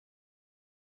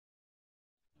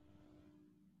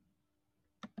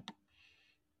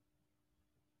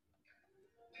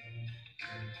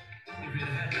If it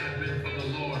had not been for the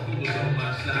Lord who was on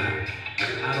my side,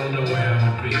 I don't know where I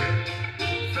would be.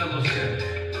 Fellowship,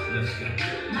 let's go.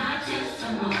 My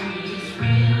testimony is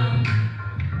real.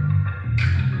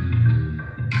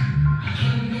 I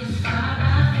came this far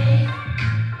by faith.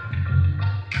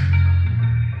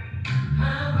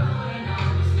 My road ain't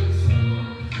always been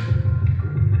smooth,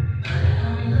 but it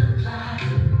don't look like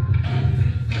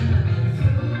everything I've been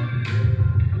through.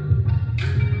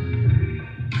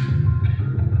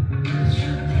 The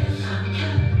truth is I'm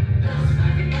kept blessed by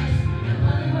the best, and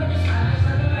one word describes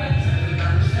the rest.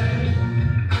 Everybody say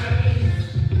grace,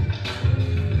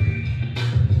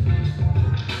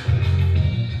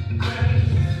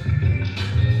 grace.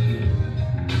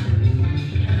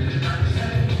 Everybody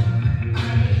say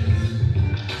grace.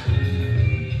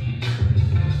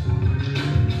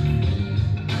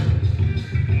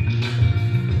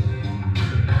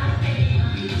 My faith, my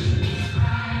future is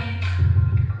bright.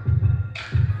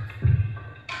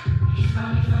 He's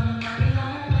brought me from a mighty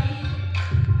long way.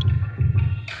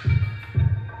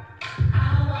 I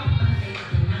walk by faith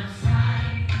and not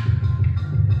sight.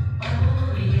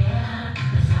 Oh yeah,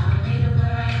 that's how I made it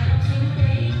where I am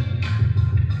today.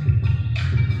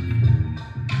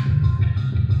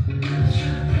 The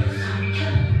truth is I'm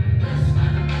kept blessed by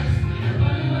the best, and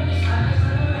one word describes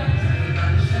the rest.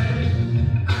 Everybody say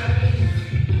grace,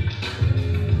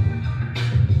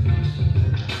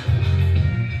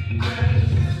 grace.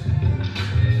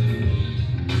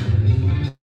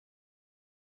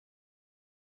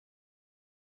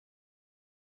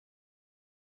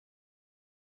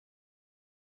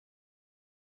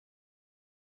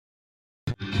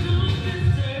 Don't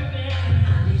deserve it.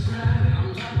 I deserve. I'm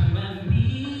talking about me.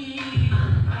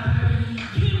 I'm earned.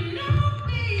 You know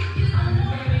me. You know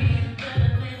me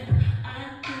better than I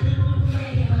do.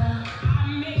 Favor. I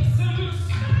make some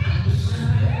mistakes,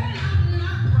 and I'm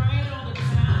not right all the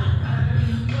time.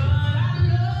 But I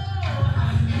know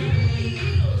He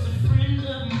is a friend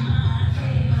of mine.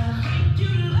 Favor. Thank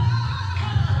you, Lord,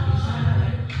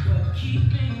 for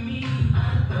keeping me.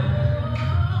 Oh,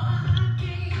 I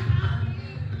can't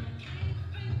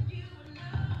thank you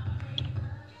enough.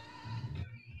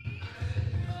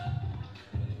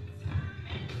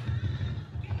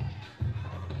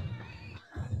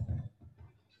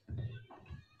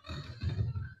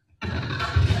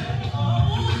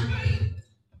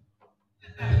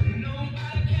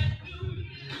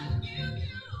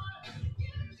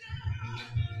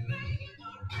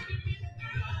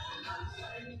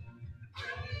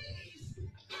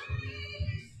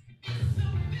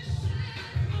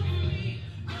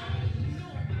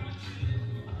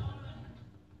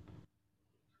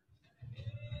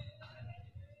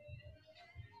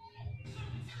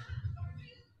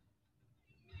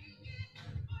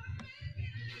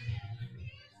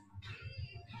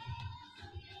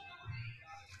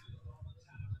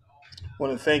 I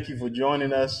want to thank you for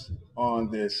joining us on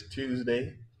this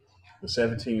Tuesday, the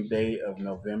 17th day of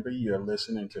November. You're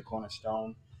listening to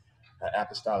Cornerstone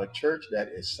Apostolic Church. That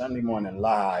is Sunday morning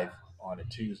live on a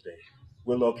Tuesday.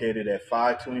 We're located at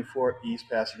 524 East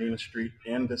Pasadena Street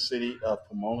in the city of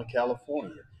Pomona,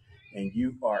 California. And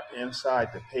you are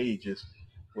inside the pages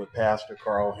with Pastor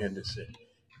Carl Henderson.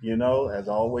 You know, as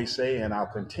I always say, and I'll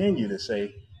continue to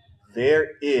say,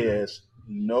 there is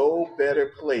no better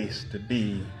place to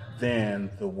be than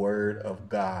the Word of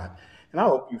God. And I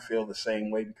hope you feel the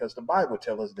same way, because the Bible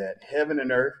tells us that heaven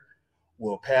and earth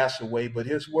will pass away, but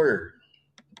His word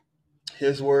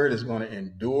is going to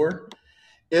endure.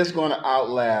 It's going to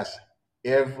outlast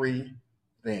everything.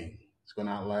 It's going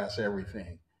to outlast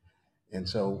everything. And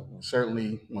so we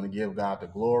certainly want to give God the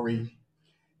glory.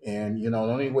 And, you know,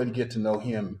 the only way to get to know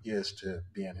Him is to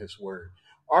be in His word.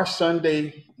 Our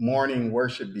Sunday morning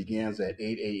worship begins at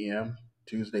 8 a.m.,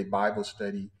 Tuesday Bible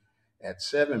study at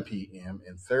 7 p.m.,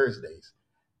 and Thursdays,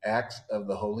 Acts of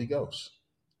the Holy Ghost.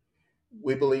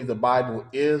 We believe the Bible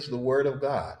is the Word of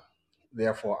God.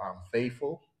 Therefore, I'm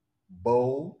faithful,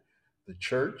 bold, the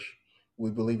church.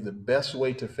 We believe the best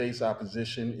way to face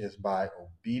opposition is by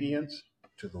obedience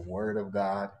to the Word of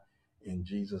God in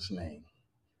Jesus' name.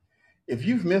 If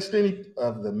you've missed any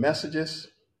of the messages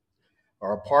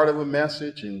or a part of a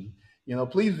message, and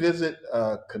please visit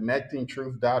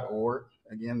connectingtruth.org.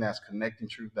 Again, that's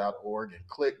connectingtruth.org, and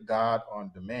click God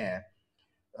on Demand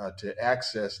to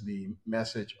access the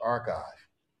message archive.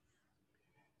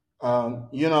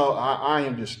 I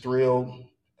am just thrilled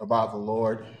about the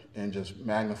Lord and just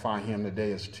magnifying Him.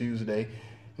 Today is Tuesday,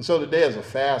 and so today is a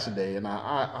fast day, and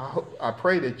I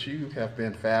pray that you have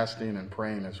been fasting and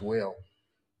praying as well.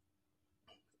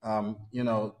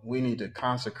 We need to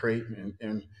consecrate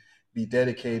and be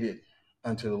dedicated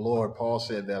unto the Lord. Paul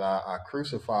said that I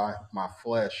crucify my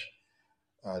flesh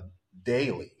uh,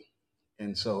 daily.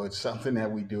 And so it's something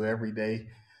that we do every day.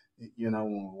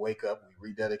 When we wake up, we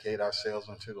rededicate ourselves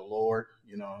unto the Lord,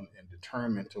 and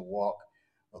determined to walk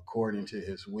according to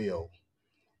his will.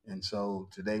 And so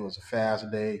today was a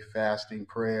fast day, fasting,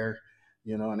 prayer,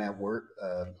 and at work,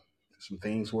 some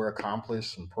things were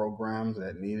accomplished, some programs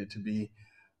that needed to be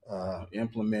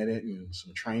implemented, and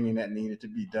some training that needed to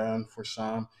be done for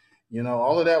some.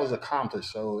 All of that was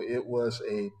accomplished. So it was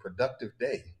a productive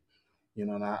day,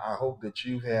 and I hope that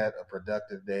you had a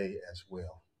productive day as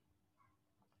well.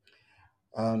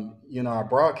 Our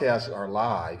broadcasts are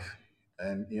live,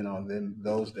 and then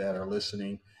those that are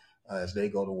listening as they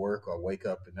go to work or wake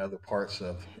up in other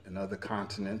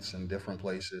continents and different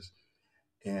places,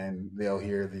 and they'll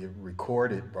hear the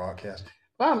recorded broadcast.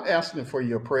 But I'm asking for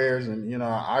your prayers, and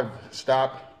I've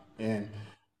stopped and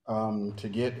to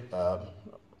get a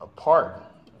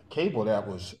cable that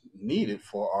was needed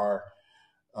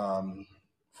um,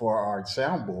 for our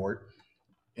soundboard,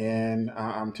 and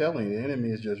I'm telling you, the enemy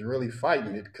is just really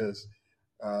fighting it because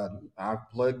I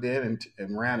plugged in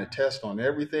and ran a test on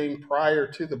everything prior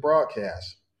to the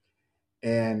broadcast,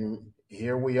 and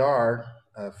here we are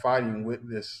fighting with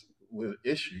this with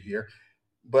issue here.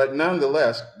 But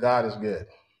nonetheless, God is good.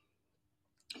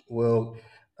 Well,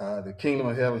 the kingdom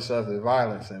of heaven suffers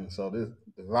violence, and so the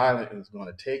violent is going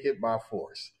to take it by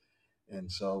force.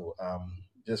 And so,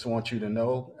 just want you to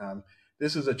know,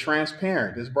 this is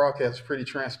this broadcast is pretty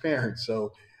transparent.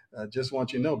 So, just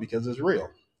want you to know because it's real.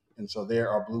 And so, there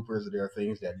are bloopers, there are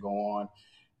things that go on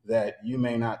that you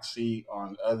may not see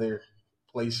on other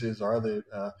places or other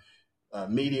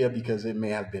media because it may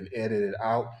have been edited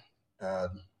out. Uh,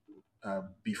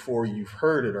 Before you've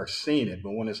heard it or seen it.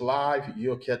 But when it's live,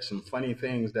 you'll catch some funny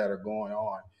things that are going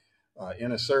on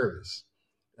in a service.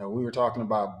 We were talking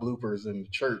about bloopers in the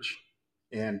church,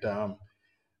 and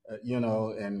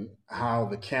and how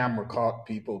the camera caught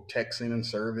people texting in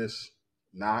service,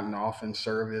 nodding off in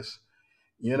service,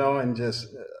 and just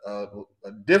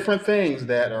different things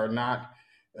that are not,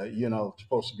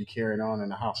 supposed to be carried on in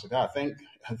the house of God.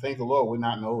 Thank the Lord we're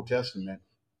not in the Old Testament.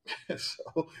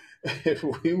 So if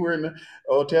we were in the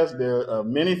Old Testament, there are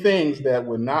many things that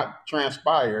would not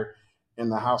transpire in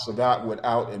the house of God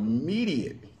without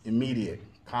immediate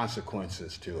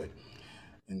consequences to it.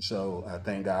 And so I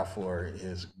thank God for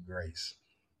his grace.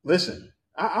 Listen,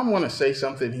 I want to say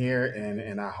something here,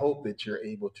 and I hope that you're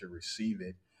able to receive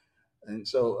it. And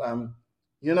so,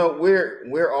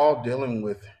 we're all dealing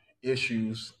with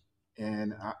issues,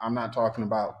 and I'm not talking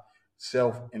about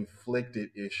self-inflicted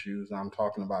issues. I'm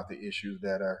talking about the issues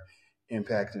that are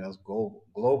impacting us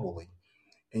globally.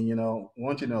 And I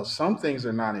want you to know some things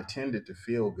are not intended to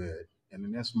feel good, and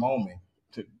in this moment,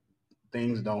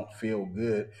 things don't feel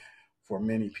good for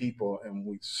many people, and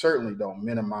we certainly don't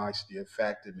minimize the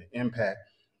effect and the impact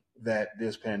that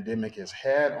this pandemic has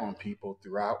had on people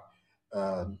throughout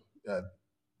uh, uh,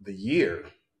 the year.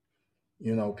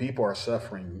 People are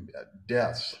suffering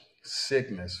deaths,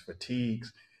 sickness,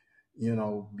 fatigues,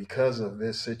 because of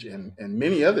this and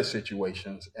many other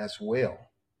situations as well.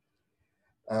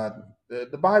 Uh,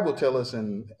 the Bible tells us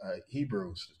in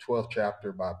Hebrews, the 12th chapter,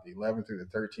 about the 11th through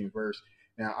the 13th verse.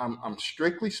 Now, I'm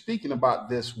strictly speaking about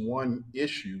this one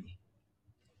issue,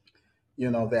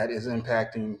 that is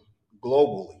impacting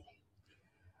globally.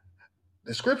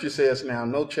 The scripture says, now,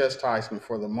 no chastisement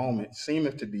for the moment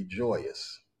seemeth to be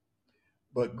joyous,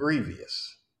 but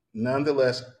grievous.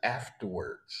 Nonetheless,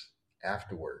 afterwards,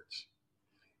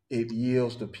 it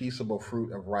yields the peaceable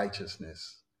fruit of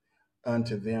righteousness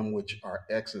unto them which are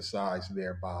exercised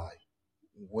thereby.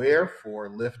 Wherefore,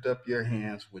 lift up your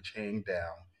hands which hang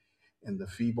down, and the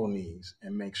feeble knees,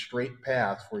 and make straight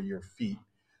paths for your feet,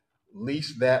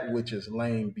 lest that which is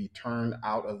lame be turned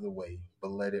out of the way, but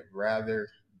let it rather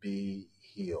be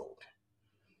healed.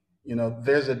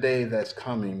 There's a day that's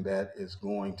coming that is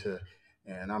going to,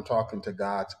 and I'm talking to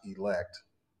God's elect,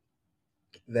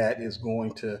 that is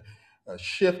going to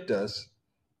shift us.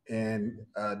 And,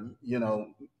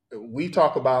 we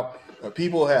talk about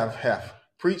people have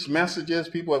preached messages,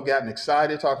 people have gotten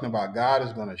excited talking about God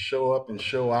is going to show up and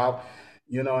show out,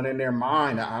 and in their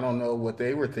mind, I don't know what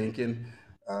they were thinking.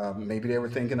 Maybe they were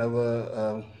thinking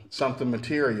of something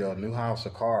material, a new house, a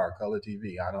car, color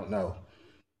TV. I don't know.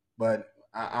 But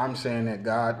I'm saying that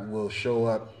God will show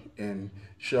up and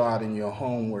show out in your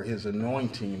home where his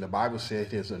anointing, the Bible said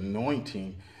his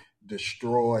anointing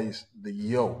destroys the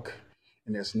yoke.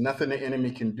 And there's nothing the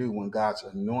enemy can do when God's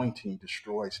anointing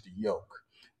destroys the yoke.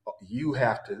 You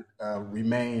have to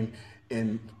remain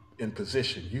in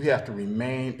position. You have to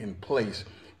remain in place.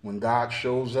 When God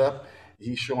shows up,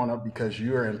 He's showing up because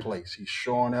you're in place. He's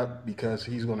showing up because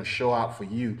he's going to show out for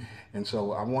you. And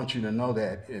so I want you to know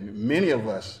that. And many of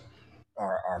us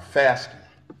are fasting.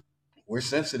 We're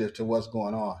sensitive to what's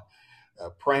going on,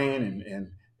 praying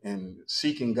and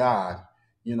seeking God.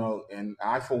 And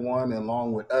I, for one,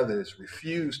 along with others,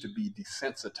 refuse to be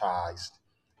desensitized,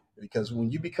 because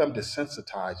when you become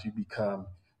desensitized, you become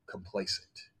complacent.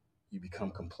 You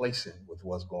become complacent with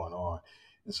what's going on.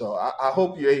 And so I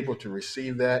hope you're able to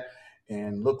receive that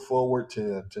and look forward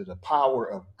to the power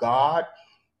of God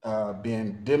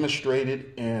being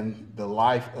demonstrated in the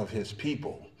life of his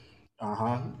people.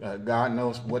 God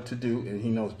knows what to do, and he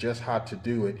knows just how to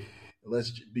do it.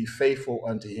 Let's be faithful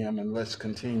unto him, and let's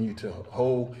continue to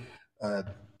hold uh,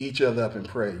 each other up in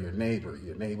prayer. Your neighbor,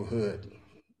 your neighborhood,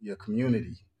 your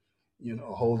community,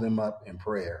 hold them up in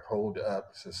prayer. Hold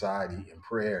up society in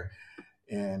prayer.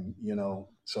 And,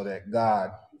 so that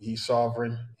God, he's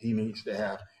sovereign, he needs to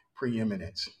have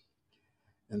preeminence.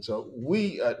 And so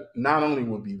we not only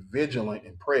will be vigilant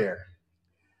in prayer,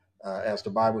 as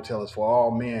the Bible tells us, for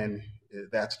all men,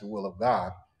 that's the will of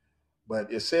God.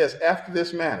 But it says, after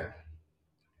this manner,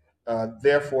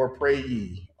 therefore pray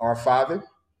ye, our Father,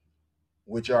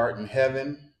 which art in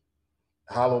heaven,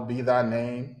 hallowed be thy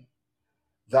name.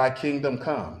 Thy kingdom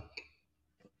come,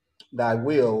 thy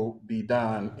will be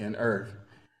done in earth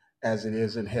as it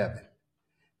is in heaven.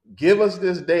 Give us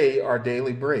this day our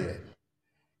daily bread,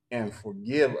 and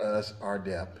forgive us our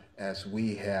debt as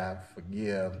we have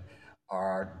forgive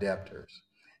our debtors.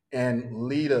 And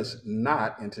lead us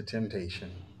not into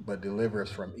temptation, but deliver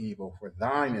us from evil. For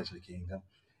thine is the kingdom,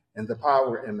 and the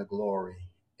power, and the glory.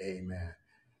 Amen.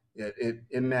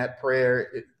 In that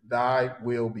prayer, thy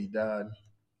will be done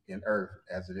in earth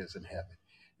as it is in heaven.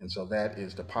 And so that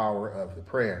is the power of the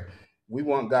prayer. We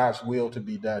want God's will to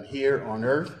be done here on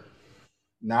earth,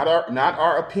 not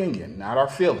our opinion, not our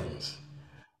feelings,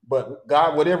 but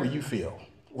God, whatever you feel,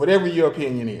 whatever your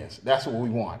opinion is, that's what we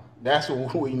want. That's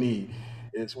what we need.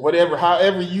 It's whatever,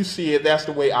 however you see it, that's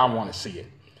the way I want to see it.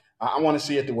 I want to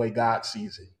see it the way God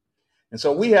sees it. And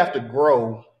so we have to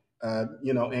grow,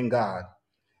 in God.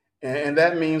 And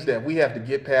that means that we have to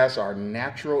get past our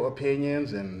natural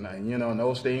opinions and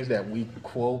those things that we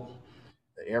quote,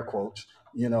 air quotes,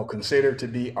 consider to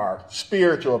be our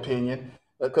spiritual opinion,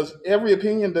 because every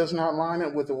opinion does not line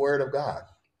up with the word of God.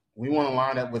 We want to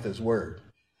line up with his word.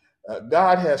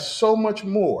 God has so much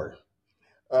more.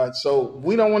 So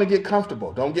we don't want to get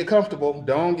comfortable. Don't get comfortable.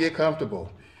 Don't get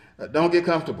comfortable. Don't get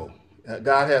comfortable.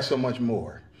 God has so much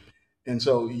more. And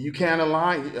so you can't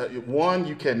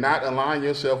you cannot align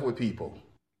yourself with people.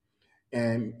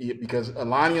 Because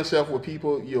aligning yourself with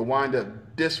people, you'll wind up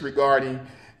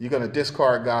you're going to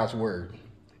discard God's word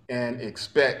and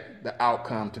expect the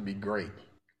outcome to be great.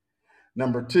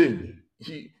 Number two,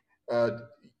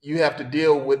 you have to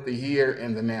deal with the here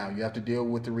and the now. You have to deal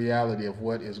with the reality of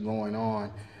what is going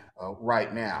on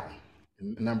right now.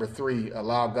 And number three,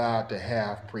 allow God to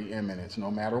have preeminence no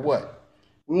matter what.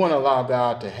 We want to allow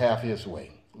God to have his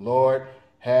way. Lord,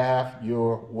 have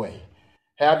your way.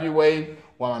 Have your way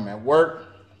while I'm at work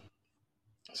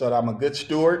so that I'm a good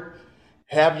steward.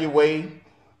 Have your way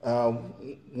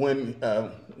when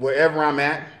wherever I'm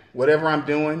at, whatever I'm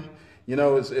doing. It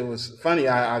was funny.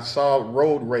 I saw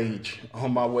road rage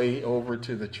on my way over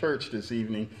to the church this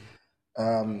evening,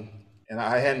 and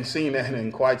I hadn't seen that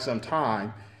in quite some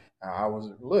time. I was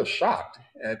a little shocked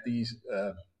at these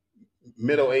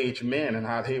middle-aged men and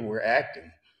how they were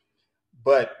acting.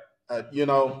 But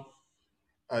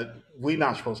we're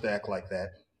not supposed to act like that.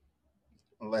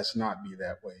 Let's not be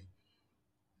that way.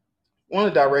 I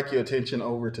want to direct your attention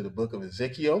over to the book of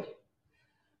Ezekiel,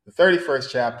 the 31st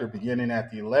chapter, beginning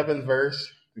at the 11th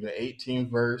verse through the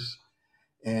 18th verse,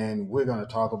 and we're going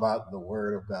to talk about the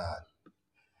word of God.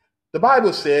 The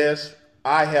Bible says,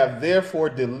 I have therefore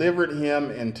delivered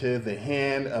him into the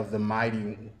hand of the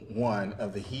mighty one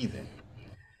of the heathen.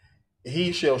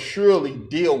 He shall surely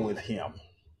deal with him.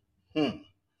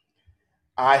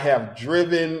 I have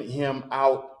driven him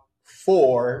out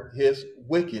for his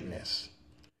wickedness.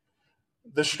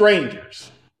 The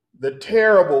strangers, the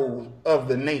terrible of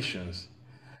the nations,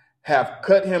 have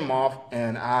cut him off,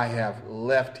 and I have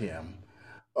left him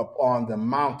upon the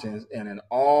mountains and in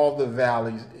all the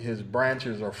valleys. His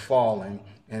branches are falling,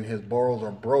 and his boroughs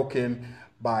are broken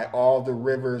by all the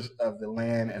rivers of the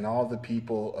land, and all the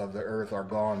people of the earth are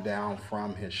gone down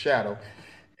from his shadow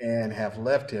and have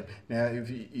left him. Now, if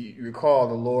you recall,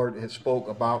 the Lord had spoke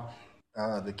about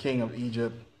the king of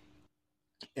Egypt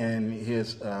and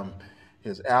his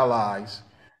allies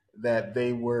that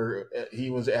he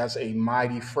was as a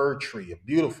mighty fir tree, a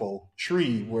beautiful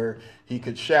tree where he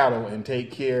could shadow and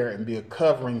take care and be a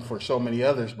covering for so many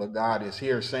others. But God is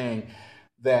here saying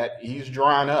that he's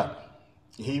drying up.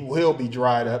 He will be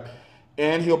dried up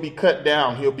and he'll be cut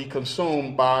down. He'll be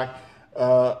consumed by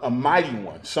a mighty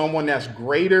one, someone that's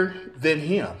greater than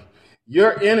him.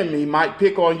 Your enemy might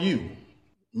pick on you,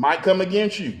 might come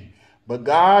against you, but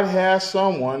God has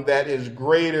someone that is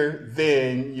greater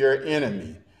than your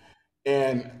enemy.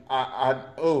 And I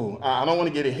don't want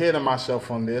to get ahead of myself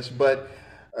on this, but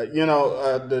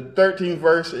the 13th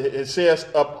verse, it says,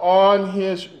 "Upon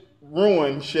his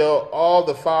ruin shall all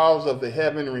the fowls of the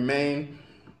heaven remain,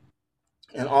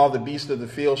 and all the beasts of the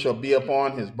field shall be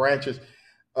upon his branches,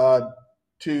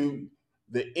 to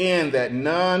the end that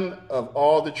none of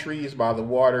all the trees by the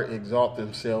water exalt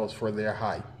themselves for their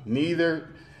height, neither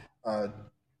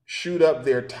shoot up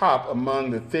their top among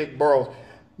the thick burls,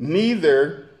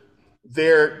 neither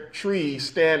their trees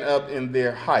stand up in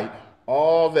their height.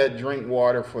 All that drink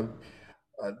water, for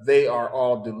they are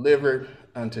all delivered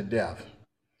unto death.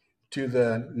 To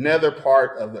the nether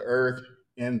part of the earth,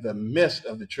 in the midst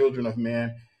of the children of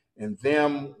men, and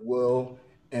them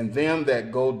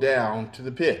that go down to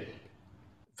the pit.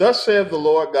 Thus saith the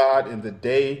Lord God, in the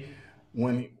day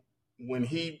when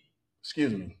he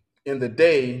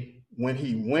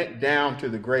went down to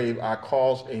the grave, I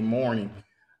caused a mourning.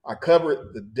 I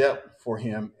covered the depth for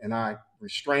him, and I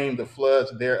restrained the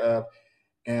floods thereof,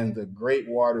 and the great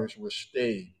waters were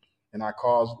stayed. And I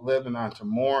caused Lebanon to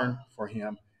mourn for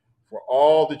him, for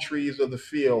all the trees of the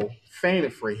field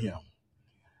fainted for him.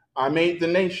 I made the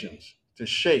nations to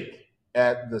shake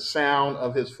at the sound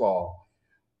of his fall,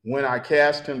 when I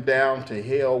cast him down to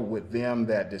hell with them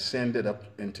that descended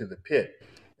up into the pit.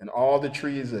 And all the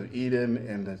trees of Eden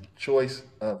and the choice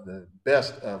of the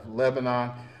best of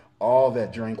Lebanon, all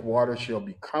that drink water shall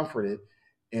be comforted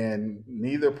in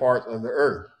neither part of the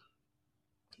earth.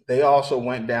 They also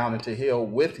went down into hell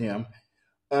with him,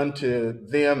 unto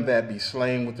them that be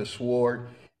slain with the sword,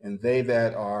 and they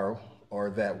that are,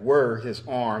 or that were his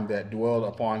arm, that dwelled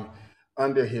upon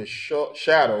under his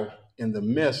shadow in the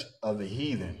midst of the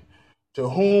heathen. To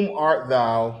whom art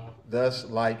thou thus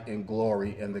like in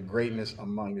glory and the greatness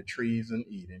among the trees in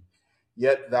Eden?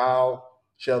 Yet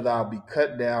shalt thou be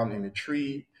cut down in the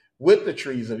tree with the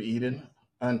trees of Eden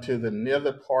unto the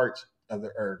nether parts of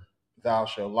the earth. Thou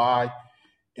shalt lie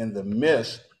in the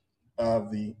midst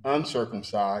of the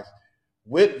uncircumcised,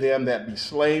 with them that be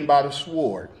slain by the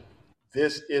sword.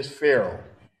 This is Pharaoh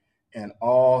and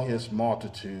all his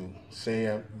multitude,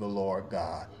 saith the Lord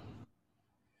God."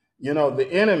 The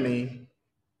enemy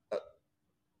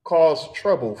cause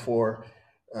trouble for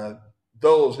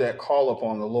those that call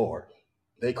upon the Lord.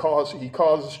 He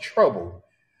causes trouble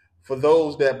for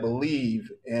those that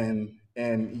believe and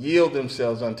yield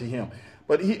themselves unto him.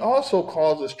 But he also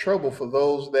causes trouble for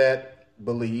those that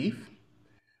believe,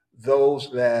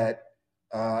 those that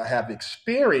have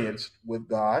experience with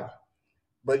God,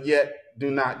 but yet do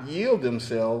not yield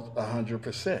themselves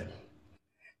 100%.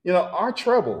 Our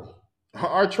trouble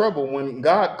when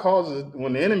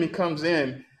when the enemy comes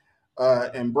in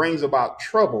and brings about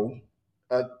trouble,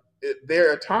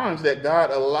 there are times that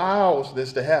God allows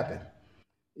this to happen.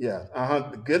 Yeah,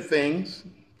 good things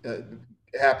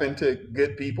happen to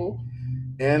good people,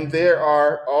 and there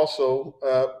are also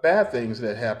bad things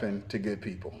that happen to good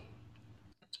people.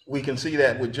 We can see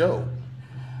that with Job.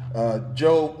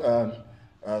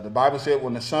 The Bible said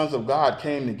when the sons of God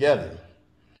came together,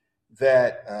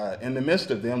 that in the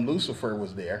midst of them, Lucifer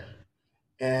was there.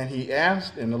 And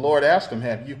the Lord asked him,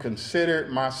 "Have you considered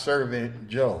my servant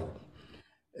Job?"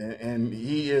 And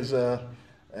he is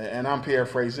and I'm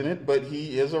paraphrasing it, but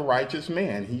he is a righteous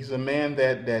man. He's a man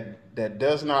that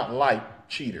does not like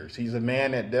cheaters. He's a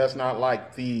man that does not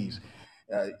like thieves.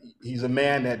 He's a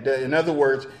man in other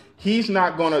words, he's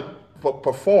not going to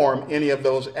perform any of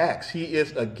those acts. He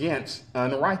is against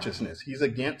unrighteousness. He's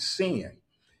against sin.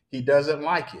 He doesn't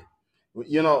like it.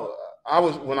 When I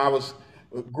was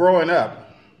growing up,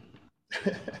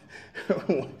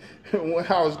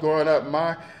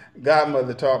 my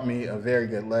godmother taught me a very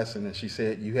good lesson, and she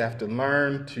said, you have to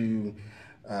learn to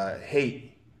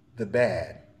hate the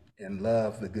bad and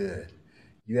love the good.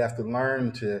 You have to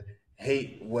learn to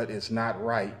hate what is not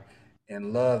right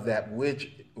and love that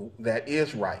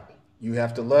is right. You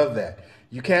have to love that.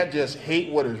 You can't just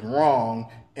hate what is wrong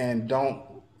and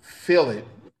don't fill it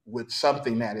with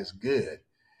something that is good.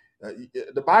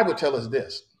 The Bible tells us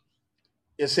this.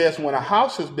 It says when a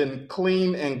house has been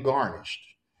cleaned and garnished,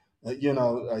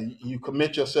 you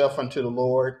commit yourself unto the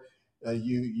Lord,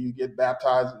 you get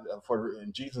baptized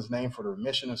in Jesus' name for the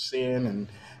remission of sin, and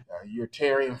you're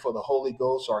tarrying for the Holy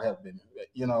Ghost, or have been,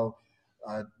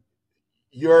 uh,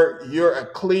 you're a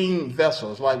clean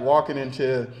vessel. It's like walking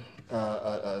into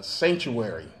a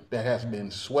sanctuary that has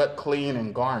been swept clean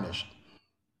and garnished.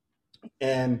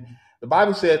 And the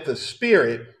Bible said the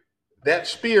spirit, that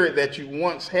spirit that you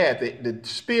once had, the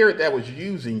spirit that was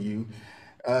using you,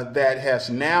 that has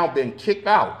now been kicked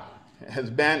out, has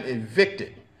been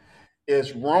evicted,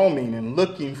 is roaming and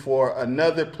looking for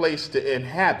another place to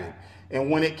inhabit. And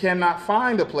when it cannot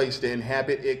find a place to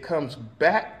inhabit, it comes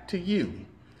back to you.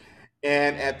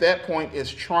 And at that point, it's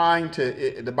trying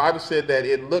to, the Bible said that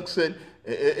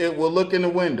it will look in the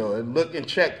window and look and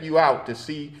check you out to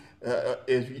see,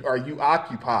 are you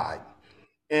occupied?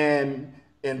 And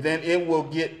then it will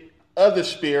get other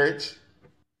spirits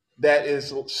that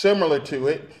is similar to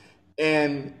it,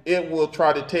 and it will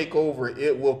try to take over.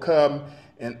 It will come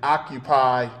and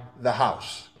occupy the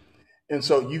house. And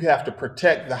so you have to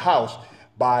protect the house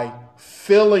by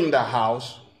filling the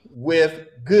house with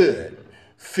good.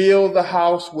 Fill the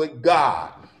house with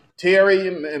God. Tarry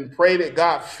and pray that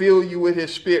God fill you with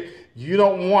his spirit. You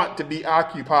don't want to be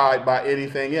occupied by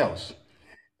anything else.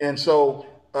 And so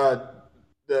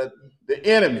the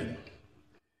enemy,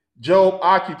 Job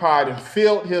occupied and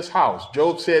filled his house.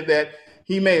 Job said that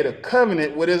he made a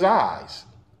covenant with his eyes.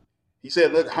 He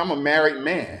said, look, I'm a married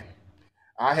man.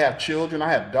 I have children,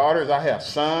 I have daughters, I have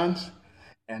sons,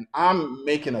 and I'm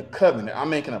making a covenant. I'm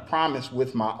making a promise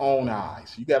with my own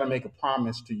eyes. You got to make a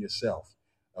promise to yourself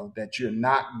that you're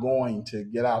not going to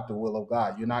get out the will of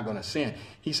God. You're not going to sin.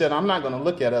 He said, I'm not going to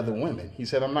look at other women. He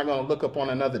said, I'm not going to look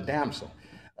upon another damsel.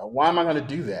 Why am I going to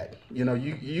do that? You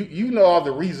know all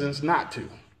the reasons not to.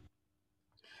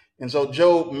 And so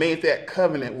Job made that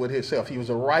covenant with himself. He was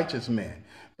a righteous man,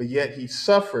 but yet he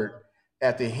suffered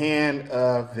at the hand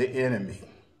of the enemy.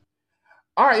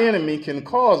 Our enemy can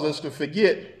cause us to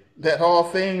forget that all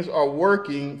things are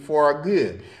working for our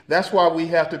good. That's why we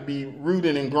have to be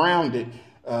rooted and grounded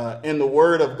in the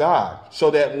word of God, so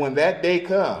that when that day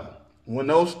comes, when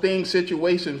those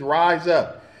situations rise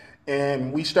up,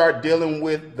 and we start dealing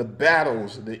with the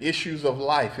battles, the issues of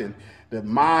life, and the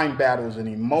mind battles and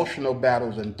emotional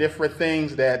battles and different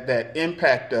things that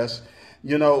impact us,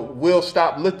 we'll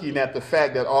stop looking at the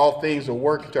fact that all things are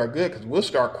working to our good, because we'll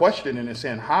start questioning and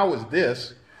saying, how is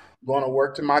this going to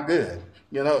work to my good?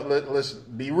 Let's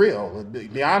be real,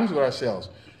 be honest with ourselves.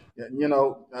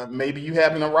 Maybe you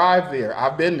haven't arrived there.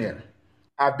 I've been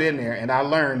there, and I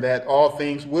learned that all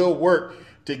things will work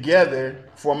together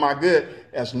for my good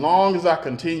as long as I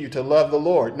continue to love the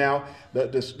Lord. Now,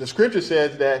 the scripture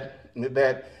says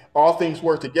that all things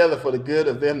work together for the good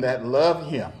of them that love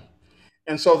him.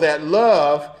 And so that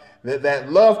love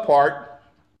part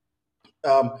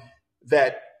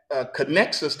that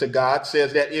connects us to God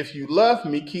says that if you love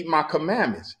me, keep my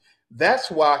commandments. That's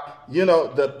why,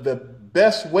 the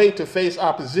best way to face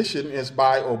opposition is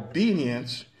by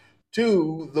obedience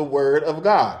to the word of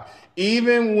God,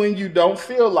 even when you don't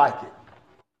feel like it.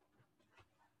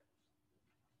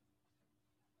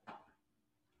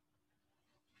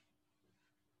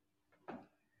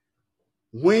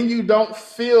 When you don't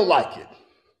feel like it.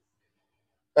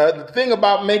 The thing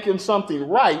about making something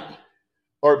right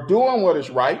or doing what is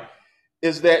right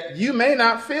is that you may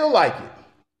not feel like it,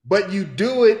 but you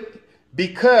do it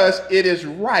because it is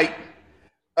right,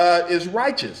 is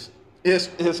righteous.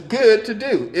 It's good to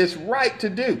do. It's right to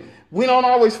do. We don't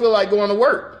always feel like going to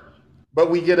work, but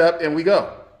we get up and we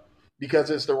go because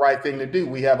it's the right thing to do.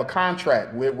 We have a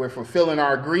contract. We're fulfilling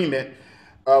our agreement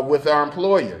with our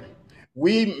employer.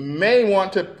 We may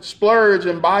want to splurge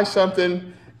and buy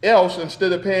something else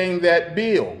instead of paying that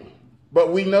bill,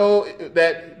 but we know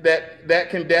that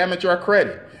can damage our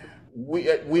credit.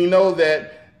 We know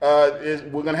that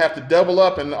we're going to have to double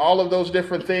up and all of those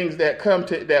different things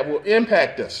that will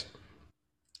impact us.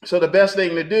 So the best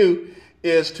thing to do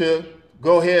is to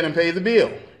go ahead and pay the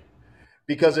bill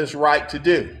because it's right to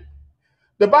do.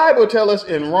 The Bible tells us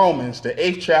in Romans, the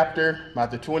 8th chapter, about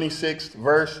the 26th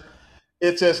verse,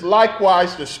 it says,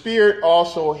 likewise, the Spirit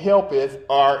also helpeth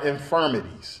our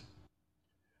infirmities.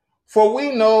 For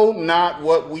we know not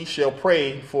what we shall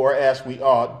pray for as we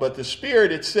ought, but the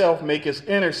Spirit itself maketh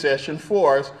intercession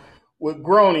for us with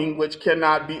groaning which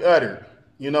cannot be uttered.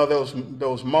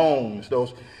 Those moans,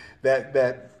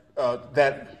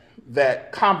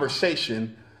 that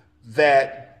conversation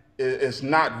that is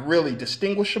not really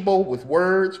distinguishable with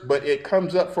words, but it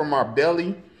comes up from our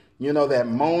belly. That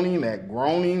moaning, that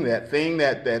groaning, that thing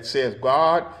that says,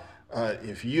 God,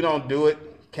 if you don't do it,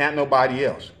 can't nobody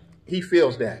else. He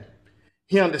feels that.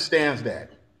 He understands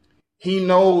that. He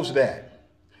knows that.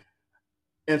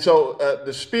 And so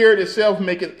the Spirit itself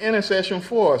maketh intercession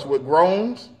for us with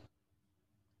groans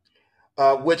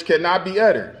which cannot be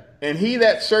uttered. And he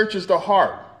that searches the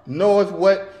heart knoweth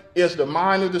what is the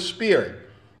mind of the Spirit,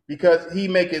 because he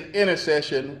maketh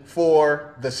intercession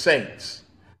for the saints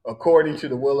according to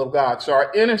the will of God. So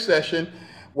our intercession,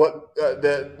 what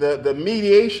the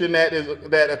mediation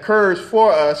that occurs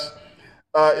for us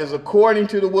is according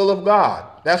to the will of God.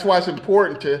 That's why it's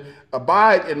important to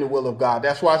abide in the will of God.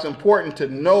 That's why it's important to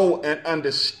know and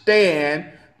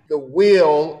understand the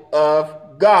will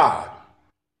of God,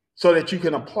 so that you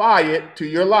can apply it to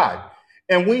your life.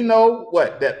 And we know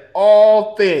what? That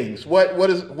all things, what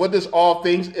does all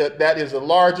things? That is a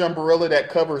large umbrella that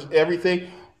covers everything.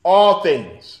 All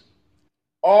things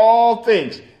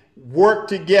work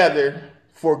together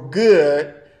for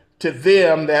good to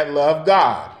them that love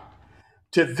God,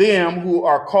 to them who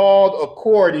are called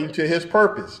according to his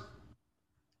purpose.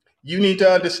 You need to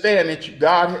understand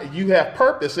that you have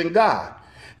purpose in God.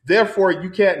 Therefore, you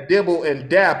can't dibble and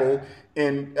dabble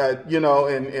and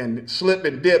and slip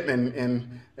and dip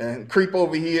and creep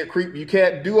over here, creep. You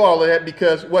can't do all of that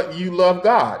because you love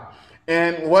God,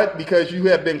 and because you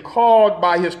have been called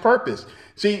by his purpose.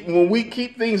 See, when we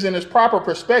keep things in its proper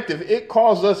perspective,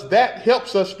 that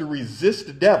helps us to resist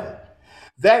the devil.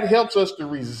 That helps us to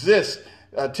resist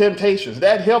temptations.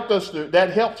 That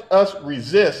helps us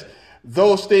resist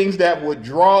those things that would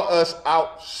draw us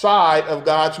outside of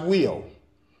God's will.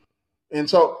 And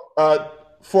so,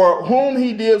 for whom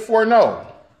he did foreknow,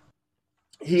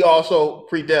 he also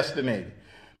predestinated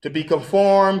to be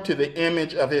conformed to the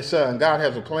image of his son. God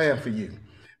has a plan for you,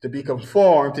 to be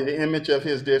conformed to the image of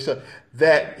his dear son,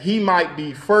 that he might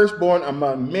be firstborn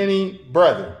among many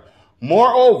brethren.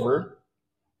 Moreover,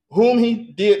 whom he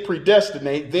did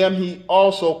predestinate, them he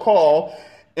also called,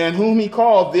 and whom he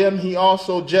called, them he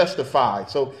also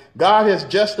justified. So God has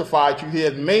justified you. He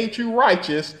has made you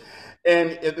righteous.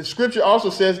 And the scripture also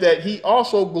says that he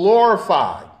also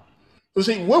glorified. So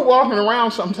see, we're walking around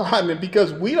sometime, and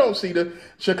because we don't see the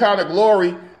Shekinah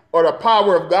glory or the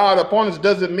power of God upon us,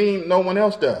 doesn't mean no one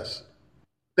else does.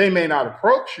 They may not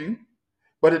approach you,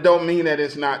 but it don't mean that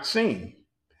it's not seen.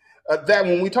 That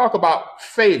when we talk about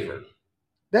favor,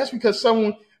 that's because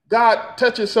God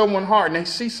touches someone's heart and they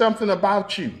see something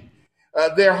about you.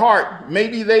 Their heart,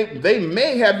 maybe they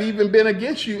may have even been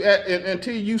against you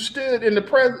until you stood in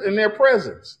their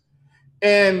presence,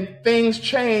 and things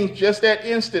changed just that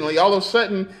instantly. All of a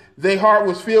sudden, their heart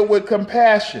was filled with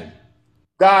compassion.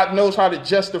 God knows how to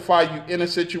justify you in a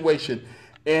situation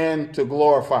and to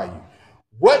glorify you.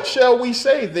 What shall we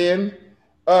say then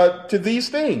to these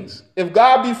things? If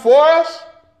God be for us,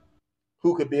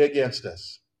 who could be against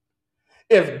us?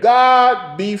 If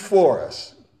God be for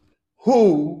us,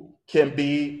 who can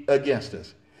be against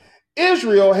us?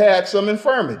 Israel had some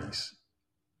infirmities.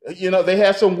 They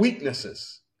had some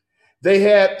weaknesses. They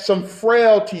had some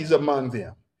frailties among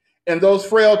them. And those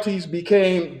frailties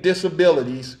became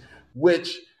disabilities,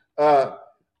 which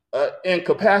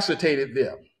incapacitated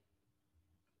them.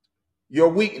 Your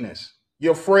weakness,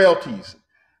 your frailties.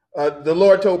 The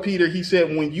Lord told Peter, he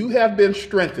said, when you have been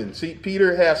strengthened. See,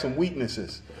 Peter had some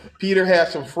weaknesses. Peter had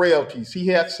some frailties. He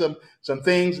had some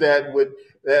things that would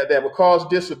cause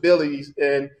disabilities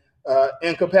and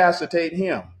incapacitate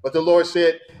him. But the Lord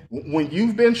said, when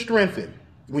you've been strengthened,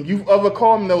 when you've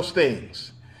overcome those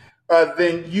things,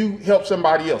 then you help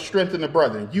somebody else, strengthen the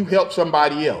brethren. You help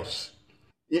somebody else.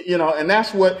 And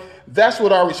that's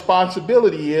what our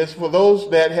responsibility is for those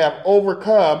that have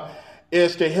overcome,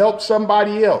 is to help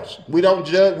somebody else. We don't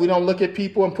judge. We don't look at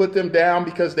people and put them down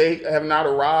because they have not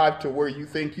arrived to where you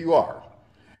think you are.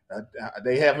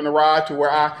 They haven't arrived to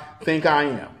where I think I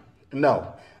am.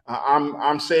 No,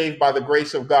 I'm saved by the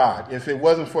grace of God. If it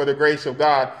wasn't for the grace of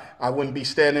God, I wouldn't be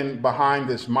standing behind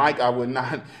this mic. I would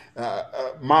not.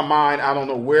 My mind, I don't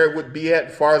know where it would be at.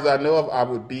 As far as I know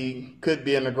of, could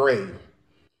be in the grave.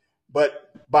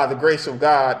 But by the grace of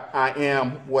God, I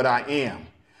am what I am.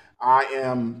 I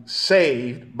am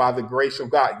saved by the grace of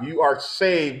God. You are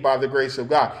saved by the grace of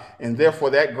God. And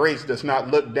therefore, that grace does not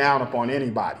look down upon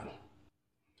anybody.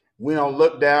 We don't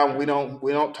look down. We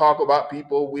don't talk about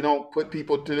people. We don't put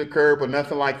people to the curb or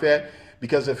nothing like that.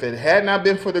 Because if it had not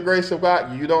been for the grace of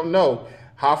God, you don't know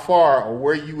how far or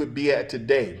where you would be at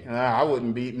today. I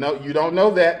wouldn't be. No, you don't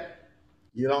know that.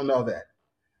 You don't know that.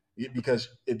 Because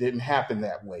it didn't happen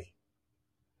that way.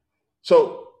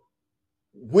 So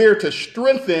we're to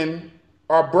strengthen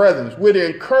our brethren. We're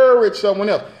to encourage someone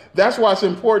else. That's why it's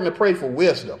important to pray for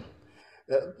wisdom,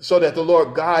 so that the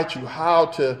Lord guides you how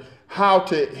to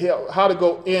help, how to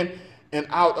go in and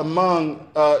out among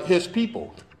his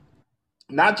people.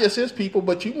 not just his people,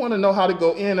 but you want to know how to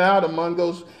go in and out among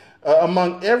those,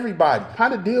 among everybody, how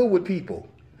to deal with people.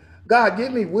 God,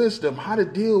 give me wisdom how to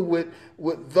deal with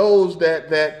those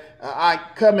that I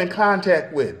come in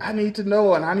contact with. I need to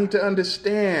know and I need to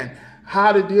understand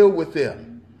how to deal with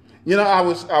them. You know,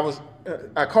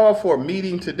 I called for a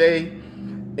meeting today,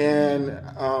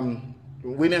 and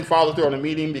we didn't follow through on the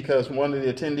meeting because one of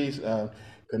the attendees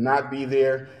could not be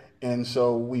there, and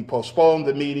so we postponed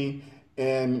the meeting.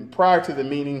 And prior to the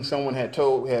meeting, someone had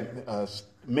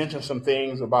mentioned some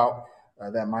things about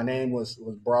that my name was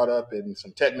brought up in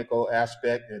some technical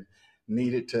aspect and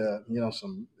needed to,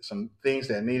 some things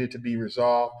that needed to be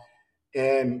resolved.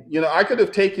 And I could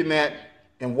have taken that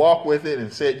and walked with it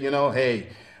and said, hey,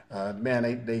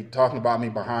 man, they talking about me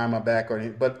behind my back,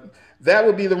 but that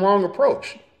would be the wrong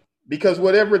approach, because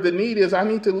whatever the need is, I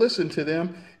need to listen to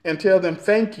them and tell them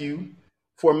thank you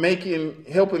for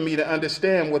helping me to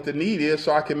understand what the need is,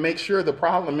 so I can make sure the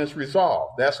problem is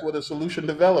resolved. That's what a solution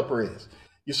developer is.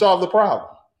 You solve the problem.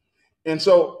 And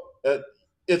so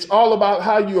it's all about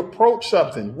how you approach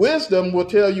something. Wisdom will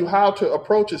tell you how to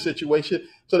approach a situation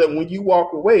so that when you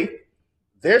walk away,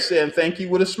 they're saying thank you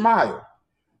with a smile.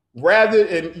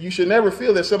 And you should never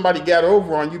feel that somebody got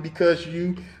over on you because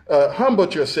you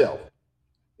humbled yourself.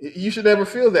 You should never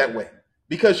feel that way.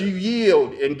 Because you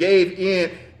yield and gave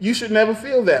in, you should never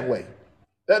feel that way.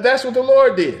 That's what the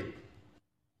Lord did.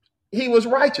 He was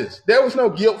righteous. There was no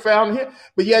guilt found in him,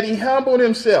 but yet he humbled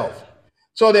himself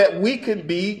so that we could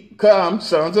become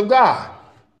sons of God.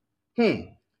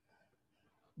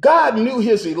 God knew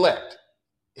his elect.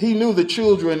 He knew the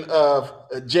children of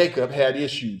Jacob had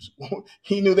issues.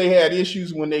 He knew they had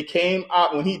issues when they came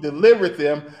out, when he delivered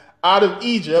them out of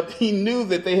Egypt. He knew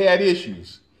that they had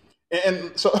issues.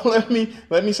 And so let me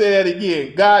say that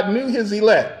again. God knew his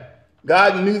elect.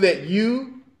 God knew that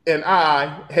you and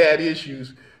I had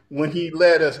issues when he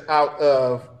led us out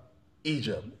of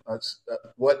Egypt,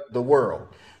 the world,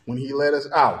 when he led us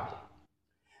out.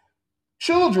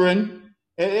 Children,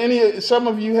 and some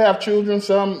of you have children,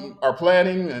 some are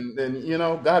planning,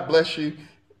 and God bless you.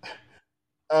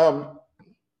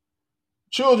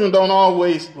 Children don't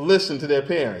always listen to their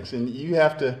parents, and you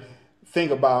have to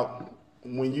think about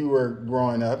when you were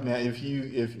growing up. Now, if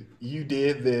you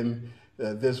did, then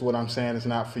this is what I'm saying is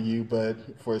not for you, but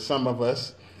for some of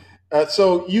us.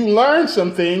 So you learned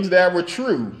some things that were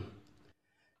true,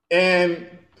 and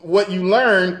what you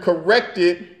learned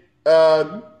corrected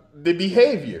the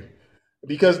behavior,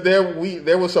 because there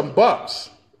were some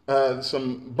bumps on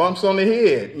the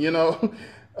head.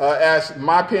 As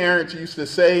my parents used to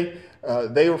say,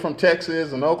 they were from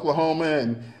Texas and Oklahoma,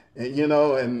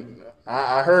 and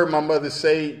I heard my mother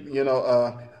say,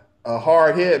 a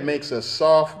hard head makes a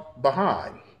soft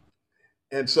behind.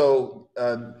 And so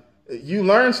you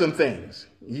learn some things.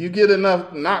 You get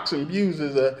enough knocks and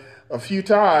bruises a few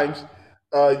times,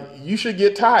 you should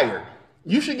get tired.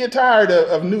 You should get tired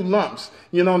of new lumps.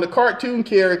 The cartoon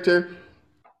character,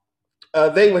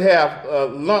 they would have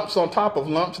lumps on top of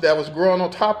lumps that was growing on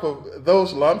top of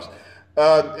those lumps.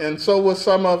 And so was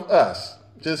some of us.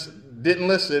 Just didn't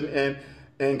listen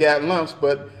and got lumps,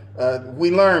 but we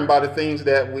learned by the things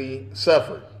that we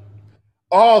suffered.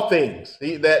 All things,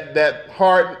 that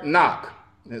hard knock,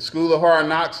 the school of hard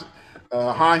knocks,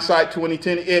 hindsight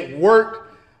 2020, it worked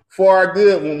for our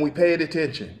good when we paid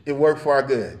attention. It worked for our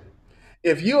good.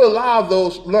 If you allow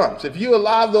those lumps, if you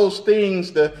allow those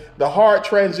things, the hard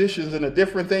transitions and the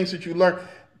different things that you learn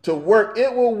to work,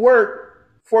 it will work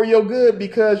for your good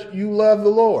because you love the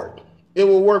Lord. It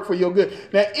will work for your good.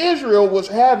 Now, Israel went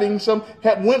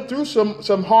through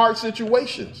some hard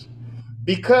situations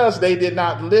because they did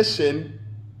not listen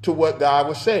to what God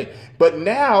was saying. But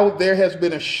now there has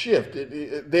been a shift.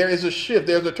 There is a shift.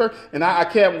 There's a turn. And I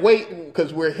can't wait,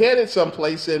 because we're headed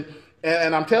someplace. And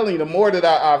I'm telling you, the more that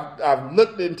I've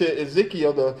looked into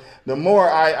Ezekiel, the more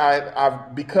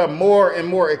I've become more and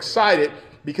more excited,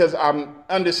 because I'm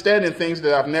understanding things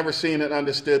that I've never seen and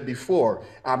understood before.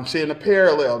 I'm seeing a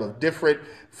parallel of different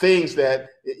things that,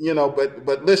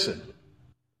 but listen,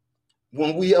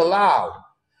 when we allowed,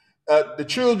 the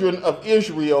children of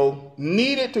Israel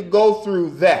needed to go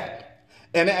through that.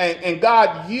 And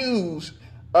God used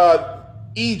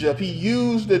Egypt. He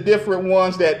used the different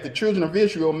ones that the children of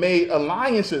Israel made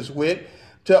alliances with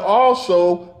to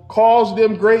also cause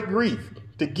them great grief,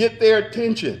 to get their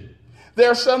attention. There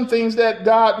are some things that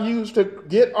God used to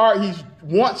he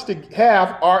wants to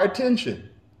have our attention.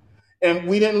 And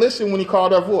we didn't listen when he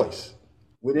called our voice.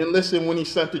 We didn't listen when he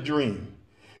sent a dream.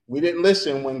 We didn't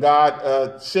listen when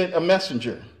God sent a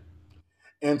messenger.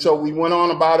 And so we went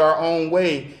on about our own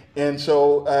way. And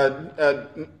so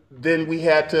then we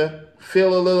had to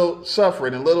feel a little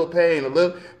suffering, a little pain,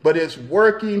 but it's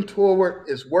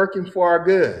it's working for our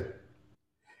good.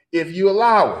 If you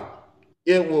allow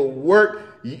it will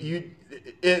work.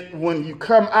 When you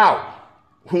come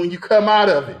out,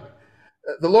 of it,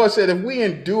 the Lord said, if we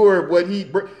endure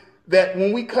that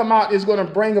when we come out, it's going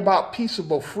to bring about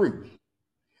peaceable fruit.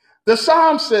 The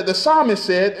psalmist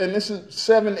said, and this is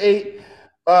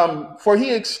 7:8, for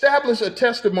he established a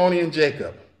testimony in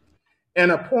Jacob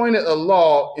and appointed a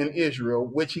law in Israel,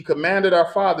 which he commanded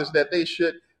our fathers that they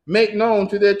should make known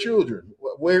to their children.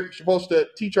 We're supposed to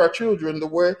teach our children the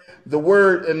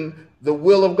word and the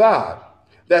will of God,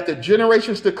 that the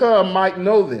generations to come might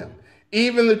know them,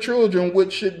 even the children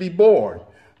which should be born,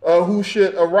 who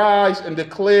should arise and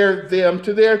declare them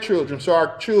to their children. So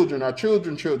our children, our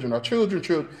children, children, our children,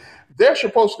 children, they're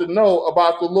supposed to know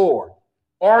about the Lord.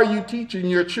 Are you teaching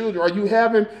your children? Are you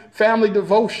having family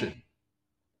devotion?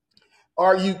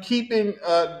 Are you keeping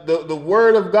the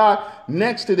word of God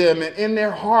next to them and in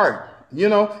their heart? You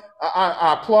know,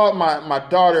 I applaud my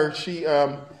daughter. She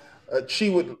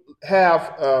would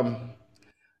have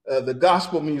the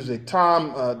gospel music.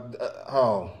 Tom,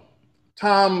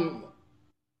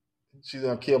 she's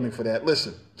gonna kill me for that.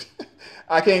 Listen,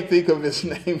 I can't think of his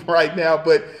name right now,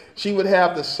 but she would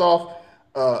have the soft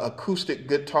acoustic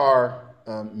guitar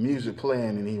music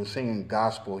playing, and he was singing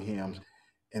gospel hymns.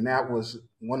 And that was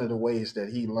one of the ways that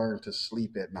he learned to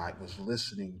sleep at night, was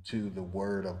listening to the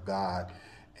word of God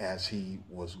as he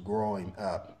was growing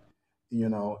up, you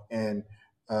know. And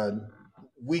uh,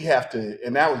 we have to,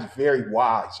 and that was very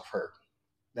wise of her.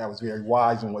 That was very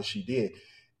wise in what she did.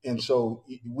 And so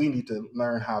we need to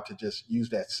learn how to just use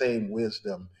that same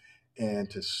wisdom and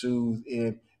to soothe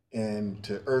in and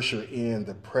to usher in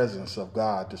the presence of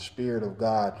God, the Spirit of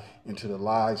God into the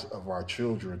lives of our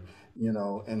children, you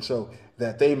know, and so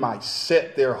that they might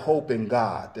set their hope in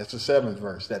God. That's the 7th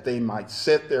verse, that they might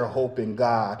set their hope in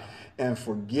God and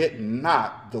forget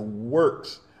not the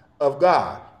works of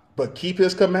God, but keep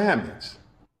his commandments,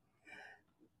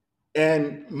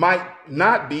 and might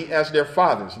not be as their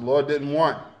fathers. The Lord didn't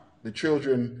want the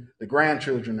children, the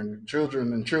grandchildren, and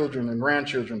children and children and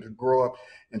grandchildren to grow up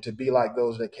and to be like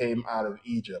those that came out of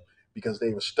Egypt, because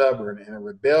they were stubborn and a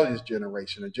rebellious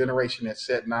generation, a generation that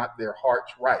set not their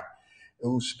hearts right,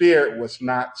 whose spirit was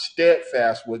not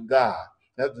steadfast with God.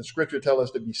 That the scripture tells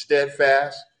us to be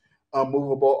steadfast,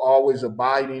 unmovable, always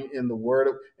abiding in the word,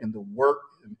 in the work,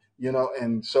 you know,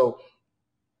 and so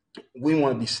we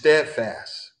want to be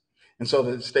steadfast. And so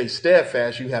to stay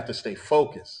steadfast, you have to stay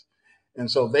focused.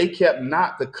 And so they kept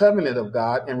not the covenant of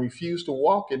God and refused to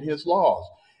walk in his laws.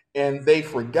 And they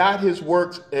forgot his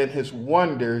works and his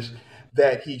wonders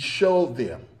that he showed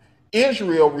them.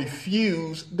 Israel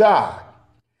refused God.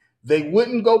 They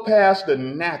wouldn't go past the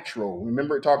natural.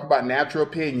 Remember, talking about natural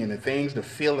opinion, the things, the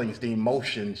feelings, the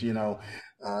emotions, you know,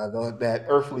 that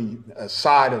earthly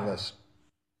side of us.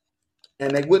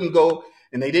 And they wouldn't go,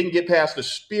 and they didn't get past the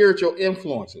spiritual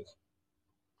influences.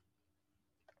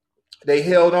 They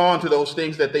held on to those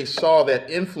things that they saw that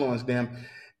influenced them.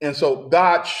 And so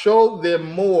God showed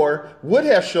them more, would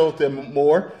have showed them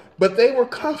more, but they were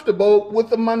comfortable with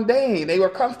the mundane. They were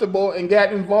comfortable and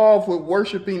got involved with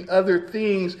worshiping other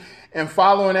things and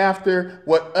following after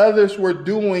what others were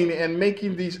doing and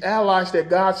making these allies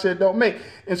that God said don't make.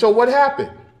 And so what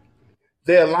happened?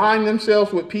 They aligned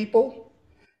themselves with people.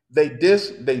 They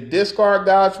discard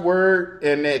God's word,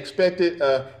 and they expected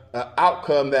a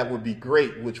outcome that would be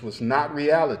great, which was not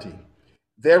reality.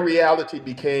 Their reality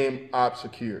became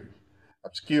obscured.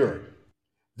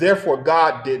 Therefore,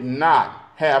 God did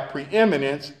not have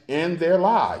preeminence in their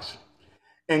lives.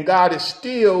 And God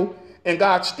still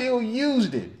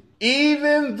used it.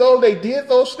 Even though they did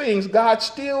those things, God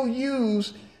still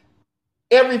used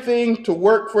everything to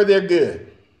work for their good.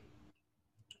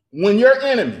 When your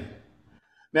enemy,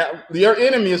 now your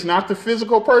enemy is not the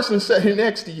physical person sitting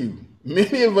next to you.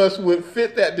 Many of us would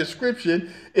fit that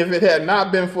description if it had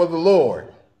not been for the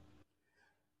Lord.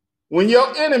 When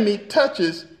your enemy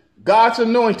touches God's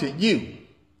anointed, you,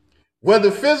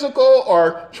 whether physical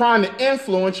or trying to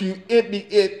influence you,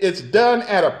 it's done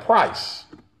at a price.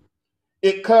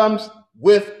 It comes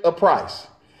with a price.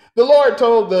 The Lord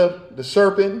told the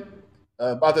serpent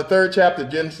about the 3rd chapter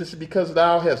of Genesis, because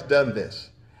thou hast done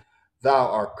this, thou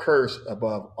art cursed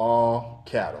above all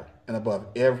cattle and above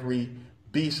every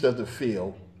beast of the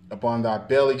field. Upon thy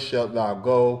belly shalt thou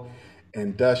go,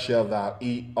 and dust shalt thou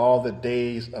eat all the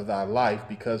days of thy life,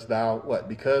 because thou what?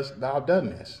 Because thou done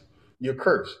this. You're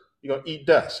cursed. You're going to eat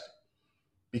dust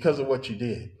because of what you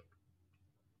did.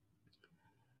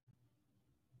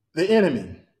 The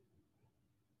enemy,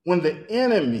 When the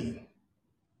enemy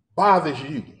bothers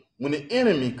you, when the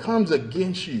enemy comes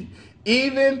against you,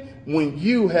 even when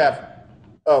you have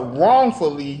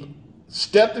wrongfully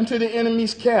stepped into the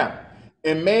enemy's camp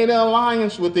and made an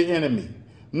alliance with the enemy,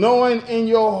 knowing in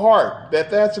your heart that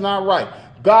that's not right,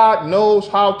 God knows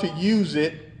how to use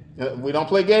it. We don't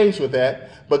play games with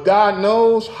that, but God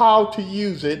knows how to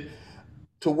use it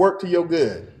to work to your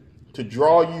good, to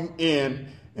draw you in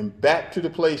and back to the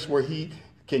place where he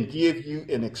can give you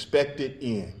an expected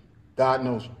end. God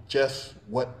knows just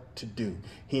what to do.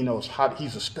 He knows how.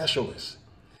 He's a specialist.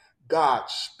 God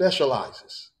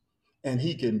specializes, and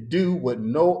he can do what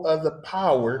no other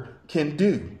power can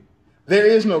do. There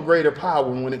is no greater power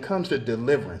when it comes to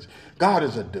deliverance. God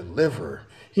is a deliverer.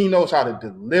 He knows how to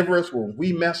deliver us when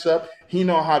we mess up. He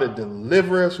knows how to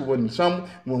deliver us when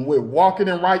we're walking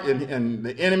in right and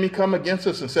the enemy come against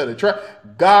us and set a trap.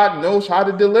 God knows how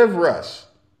to deliver us.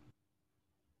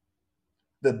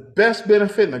 The best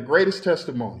benefit and the greatest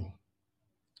testimony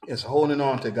is holding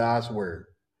on to God's word.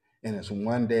 And it's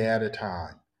one day at a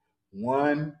time.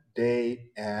 One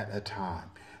day at a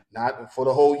time. Not for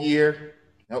the whole year.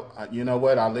 Nope. You know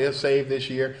what? I live saved this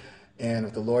year. And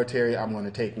if the Lord tarry, I'm going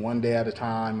to take one day at a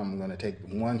time. I'm going to take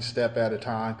one step at a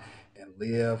time and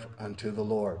live unto the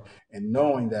Lord. And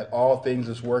knowing that all things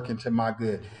is working to my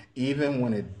good, even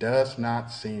when it does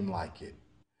not seem like it.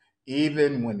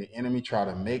 Even when the enemy try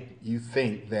to make you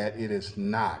think that it is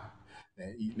not.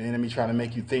 The enemy tried to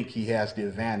make you think he has the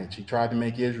advantage. He tried to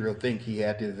make Israel think he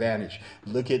had the advantage.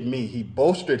 Look at me. He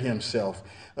boasted himself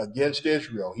against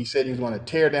Israel. He said he was going to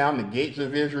tear down the gates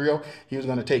of Israel. He was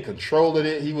going to take control of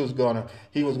it. He was going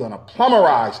to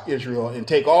plumberize Israel and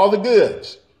take all the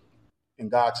goods.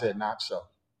 And God said, not so.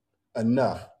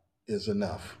 Enough is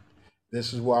enough.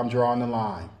 This is where I'm drawing the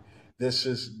line. This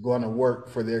is going to work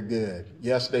for their good.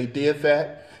 Yes, they did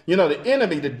that. You know, the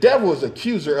enemy, the devil is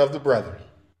accuser of the brethren.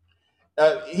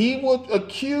 He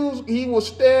will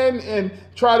stand and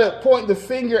try to point the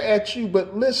finger at you.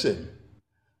 But listen,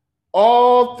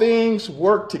 all things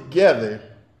work together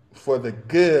for the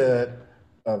good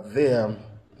of them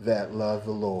that love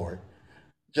the Lord.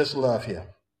 Just love him.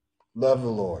 Love the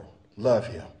Lord. Love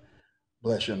him.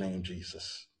 Bless your name,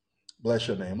 Jesus. Bless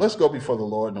your name. Let's go before the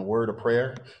Lord in a word of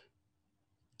prayer.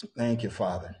 Thank you,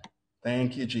 Father.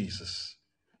 Thank you, Jesus.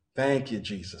 Thank you,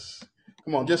 Jesus.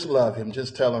 Come on, just love him.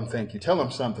 Just tell him thank you. Tell him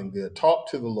something good. Talk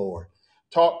to the Lord.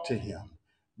 Talk to him.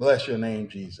 Bless your name,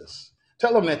 Jesus.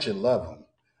 Tell him that you love him.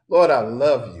 Lord, I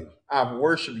love you. I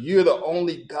worship you. You're the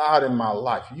only God in my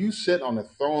life. You sit on the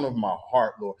throne of my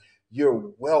heart, Lord.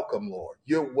 You're welcome, Lord.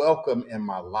 You're welcome in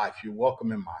my life. You're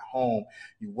welcome in my home.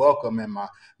 You're welcome in my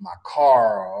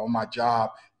car or on my job.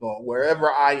 Lord,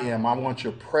 wherever I am, I want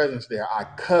your presence there. I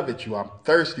covet you. I'm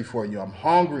thirsty for you. I'm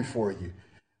hungry for you.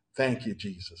 Thank you,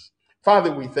 Jesus.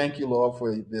 Father, we thank you, Lord,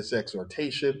 for this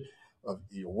exhortation of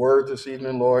your word this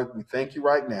evening, Lord. We thank you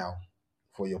right now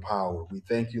for your power. We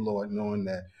thank you, Lord, knowing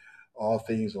that all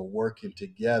things are working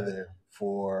together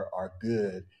for our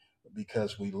good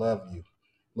because we love you.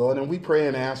 Lord, and we pray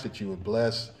and ask that you would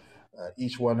bless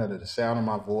each one under the sound of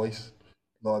my voice.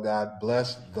 Lord God,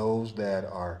 bless those that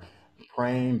are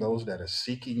praying, those that are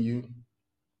seeking you.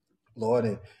 Lord,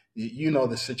 and you know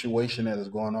the situation that is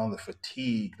going on, the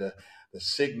fatigue, the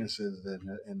sicknesses,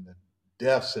 and the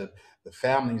deaths, and the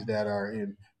families that are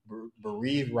in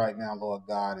bereaved right now, Lord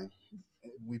God. And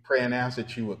we pray and ask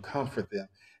that you would comfort them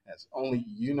as only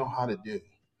you know how to do.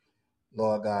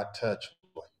 Lord God, touch,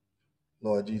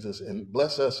 Lord Jesus, and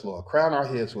bless us, Lord. Crown our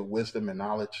heads with wisdom and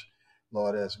knowledge,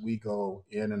 Lord, as we go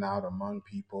in and out among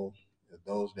people,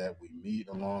 those that we meet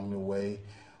along the way.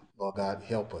 Lord God,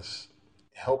 help us.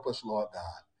 Help us, Lord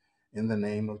God, in the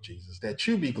name of Jesus, that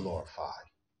you be glorified,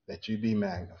 that you be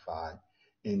magnified.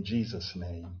 In Jesus'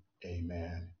 name,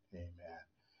 amen.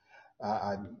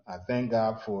 Amen. I thank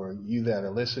God for you that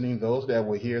are listening, those that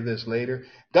will hear this later.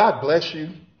 God bless you.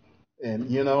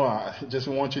 And, you know, I just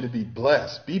want you to be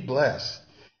blessed. Be blessed.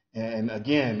 And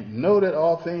again, know that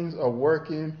all things are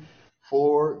working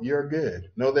for your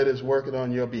good. Know that it's working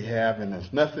on your behalf, and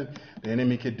there's nothing the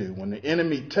enemy could do. When the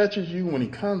enemy touches you, when he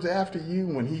comes after you,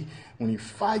 when he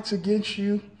fights against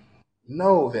you,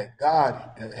 know that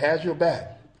God has your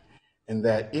back and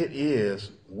that it is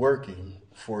working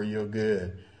for your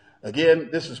good. Again,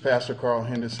 this is Pastor Carl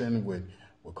Henderson with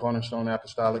Cornerstone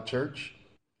Apostolic Church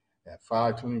at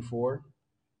 524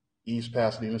 East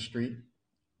Pasadena Street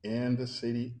in the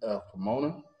city of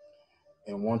Pomona,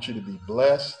 and want you to be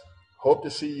blessed. Hope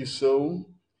to see you soon,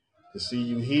 to see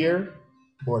you here,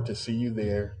 or to see you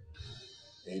there.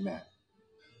 Amen.